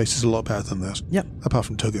poker face is a lot better than theirs. Yep. Apart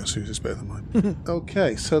from Tugger's, who's better than mine.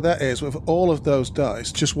 Okay, so that is, with all of those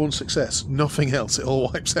dice, just 1 success. Nothing else. It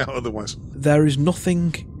all wipes out otherwise. There is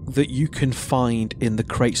nothing that you can find in the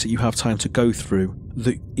crates that you have time to go through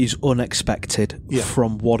that is unexpected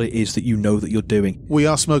from what it is that you know that you're doing. We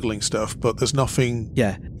are smuggling stuff, but there's nothing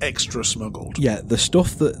Yeah. extra smuggled. Yeah, the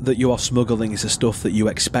stuff that you are smuggling is the stuff that you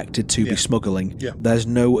expected to be smuggling. Yeah. There's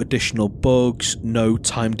no additional bugs, no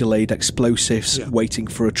time-delayed explosives waiting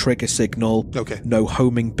for a trigger signal, Okay. no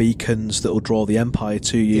homing beacons that will draw the Empire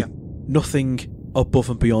to you. Yeah. Nothing above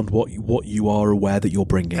and beyond what you are aware that you're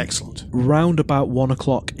bringing. Excellent. Round about 1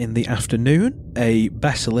 o'clock in the afternoon, a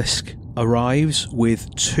Besalisk arrives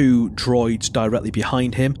with 2 droids directly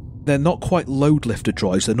behind him. They're not quite load lifter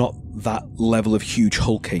droids, they're not that level of huge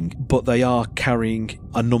hulking, but they are carrying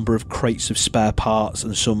a number of crates of spare parts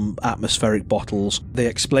and some atmospheric bottles. They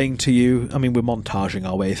explain to you, I mean, we're montaging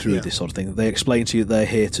our way through this sort of thing, they explain to you they're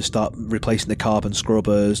here to start replacing the carbon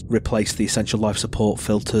scrubbers, replace the essential life support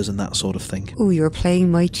filters and that sort of thing. Oh, you're playing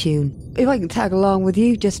my tune. If I can tag along with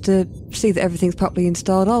you just to see that everything's properly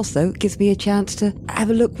installed also, it gives me a chance to have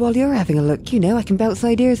a look while you're having a look. You know, I can bounce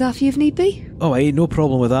ideas off you if need be. Oh, ain't no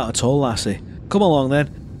problem with that at all, lassie. Come along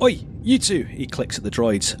then. Oi, you two! He clicks at the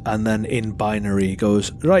droids, and then in binary he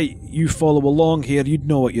goes, right, you follow along here, you'd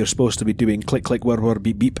know what you're supposed to be doing. Click, click, whir, whir,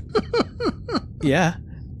 beep, beep. Yeah.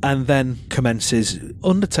 And then commences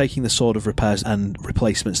undertaking the sort of repairs and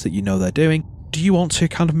replacements that you know they're doing. Do you want to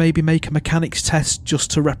kind of maybe make a mechanics test just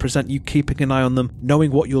to represent you keeping an eye on them,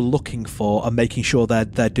 knowing what you're looking for and making sure they're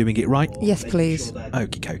doing it right? Yes, please.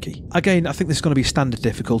 Okie dokie. Again, I think this is going to be standard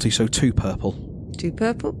difficulty, so 2 purple. 2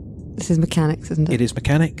 purple? This is mechanics, isn't it? It is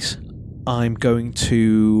mechanics. I'm going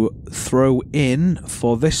to throw in,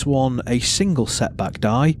 for this one, a single setback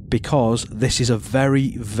die, because this is a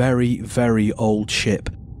very, very, very old ship.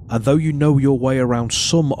 And though you know your way around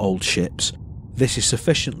some old ships, this is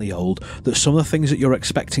sufficiently old that some of the things that you're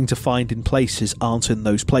expecting to find in places aren't in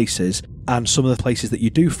those places, and some of the places that you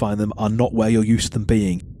do find them are not where you're used to them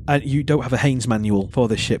being. And you don't have a Haynes manual for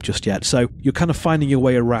this ship just yet, so you're kind of finding your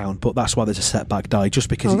way around, but that's why there's a setback die, just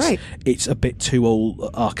because it's a bit too old,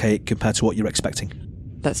 archaic compared to what you're expecting.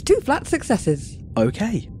 That's 2 flat successes.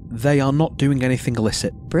 Okay. They are not doing anything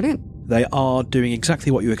illicit. Brilliant. They are doing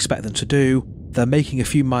exactly what you expect them to do. They're making a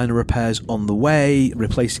few minor repairs on the way,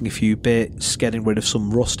 replacing a few bits, getting rid of some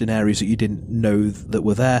rust in areas that you didn't know that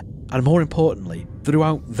were there. And more importantly,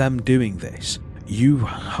 throughout them doing this, you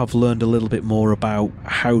have learned a little bit more about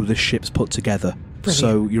how the ship's put together. Brilliant.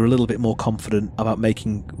 So you're a little bit more confident about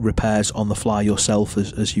making repairs on the fly yourself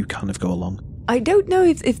as you kind of go along. I don't know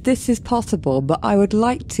if this is possible, but I would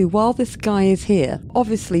like to, while this guy is here,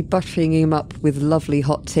 obviously buttering him up with lovely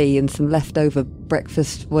hot tea and some leftover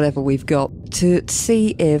breakfast, whatever we've got, to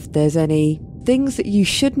see if there's any things that you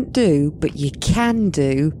shouldn't do, but you can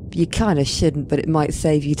do. You kind of shouldn't, but it might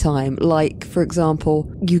save you time. Like, for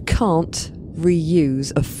example, you can't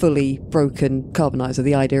reuse a fully broken carbonizer.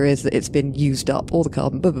 The idea is that it's been used up, all the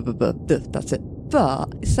carbon, that's it.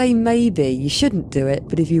 But say maybe you shouldn't do it,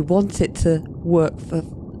 but if you want it to work for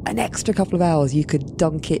an extra couple of hours, you could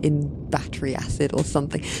dunk it in battery acid or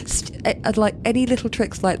something. I'd like any little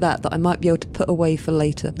tricks like that I might be able to put away for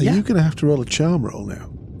later. Are you going to have to roll a charm roll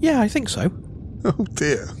now? Yeah, I think so. Oh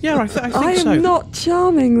dear. Yeah, I think I so. am not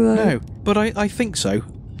charming though. No, but I think so.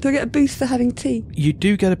 Do I get a boost for having tea? You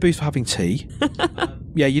do get a boost for having tea.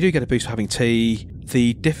 Yeah, you do get a boost for having tea.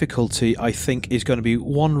 The difficulty, I think, is going to be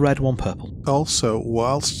 1 red, 1 purple. Also,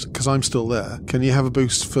 whilst, because I'm still there, can you have a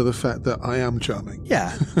boost for the fact that I am charming?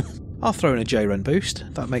 Yeah. I'll throw in a J-Ren boost.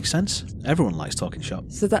 That makes sense. Everyone likes talking shop.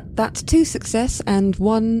 So that's 2 success and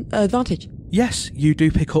 1 advantage. Yes, you do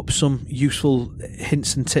pick up some useful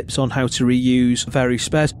hints and tips on how to reuse various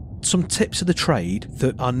spares. Some tips of the trade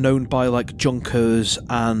that are known by like junkers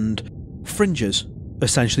and fringers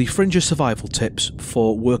Essentially, Fringe's survival tips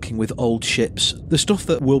for working with old ships. The stuff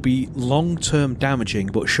that will be long-term damaging,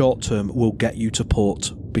 but short-term will get you to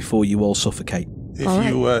port before you all suffocate. If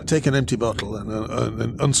you take an empty bottle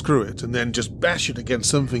and unscrew it and then just bash it against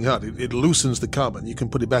something hard, it loosens the carbon. You can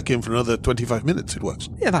put it back in for another 25 minutes. It works.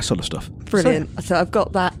 Yeah, that sort of stuff. Brilliant. So I've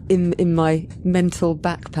got that in my mental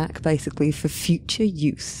backpack, basically, for future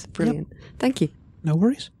use. Brilliant. Yep. Thank you. No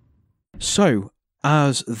worries. So,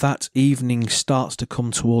 as that evening starts to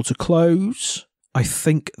come towards a close, I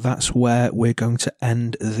think that's where we're going to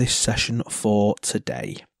end this session for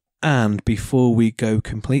today. And before we go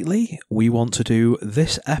completely, we want to do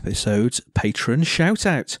this episode's patron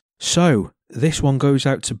shout-out. So, this one goes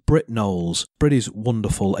out to Britt Knowles. Britt is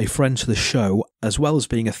wonderful, a friend to the show, as well as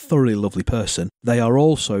being a thoroughly lovely person. They are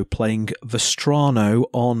also playing Vestrano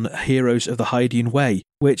on Heroes of the Hydian Way,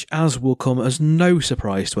 which, as will come as no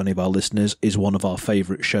surprise to any of our listeners, is one of our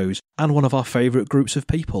favourite shows and one of our favourite groups of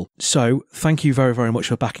people. So, thank you very, very much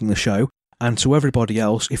for backing the show. And to everybody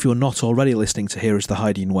else, if you're not already listening to Heroes of the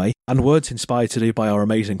Hydian Way, and weren't inspired to do by our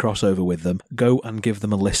amazing crossover with them, go and give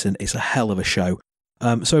them a listen. It's a hell of a show.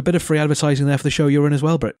 So a bit of free advertising there for the show you're in as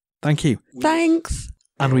well, Britt. Thank you. Thanks.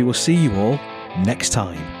 And we will see you all next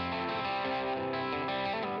time.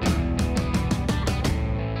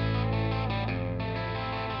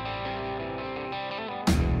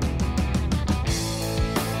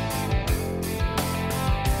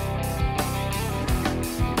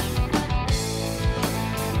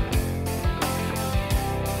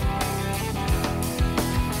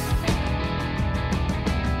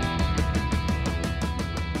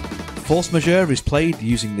 Force Majeure is played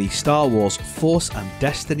using the Star Wars Force and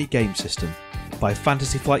Destiny game system by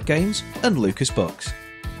Fantasy Flight Games and Lucas Books.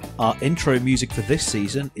 Our intro music for this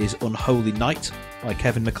season is Unholy Night by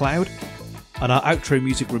Kevin MacLeod, and our outro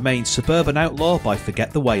music remains Suburban Outlaw by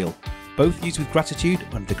Forget the Whale, both used with gratitude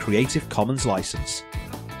under the Creative Commons license.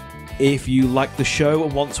 If you like the show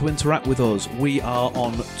and want to interact with us, we are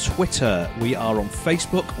on Twitter, we are on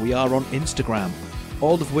Facebook, we are on Instagram,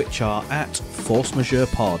 all of which are at Force Majeure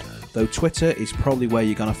Pod, though Twitter is probably where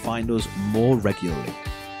you're going to find us more regularly.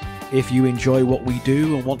 If you enjoy what we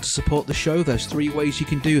do and want to support the show, there's 3 ways you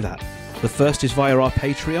can do that. The first is via our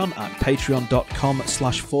Patreon at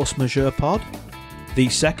patreon.com/forcemajeurepod. The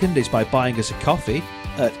second is by buying us a coffee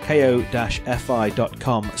at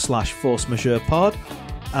ko-fi.com/forcemajeurepod.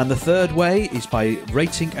 And the third way is by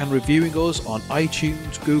rating and reviewing us on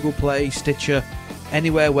iTunes, Google Play, Stitcher,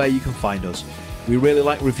 anywhere where you can find us. We really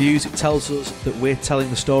like reviews. It tells us that we're telling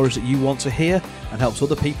the stories that you want to hear and helps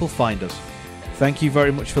other people find us. Thank you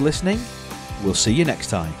very much for listening. We'll see you next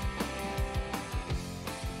time.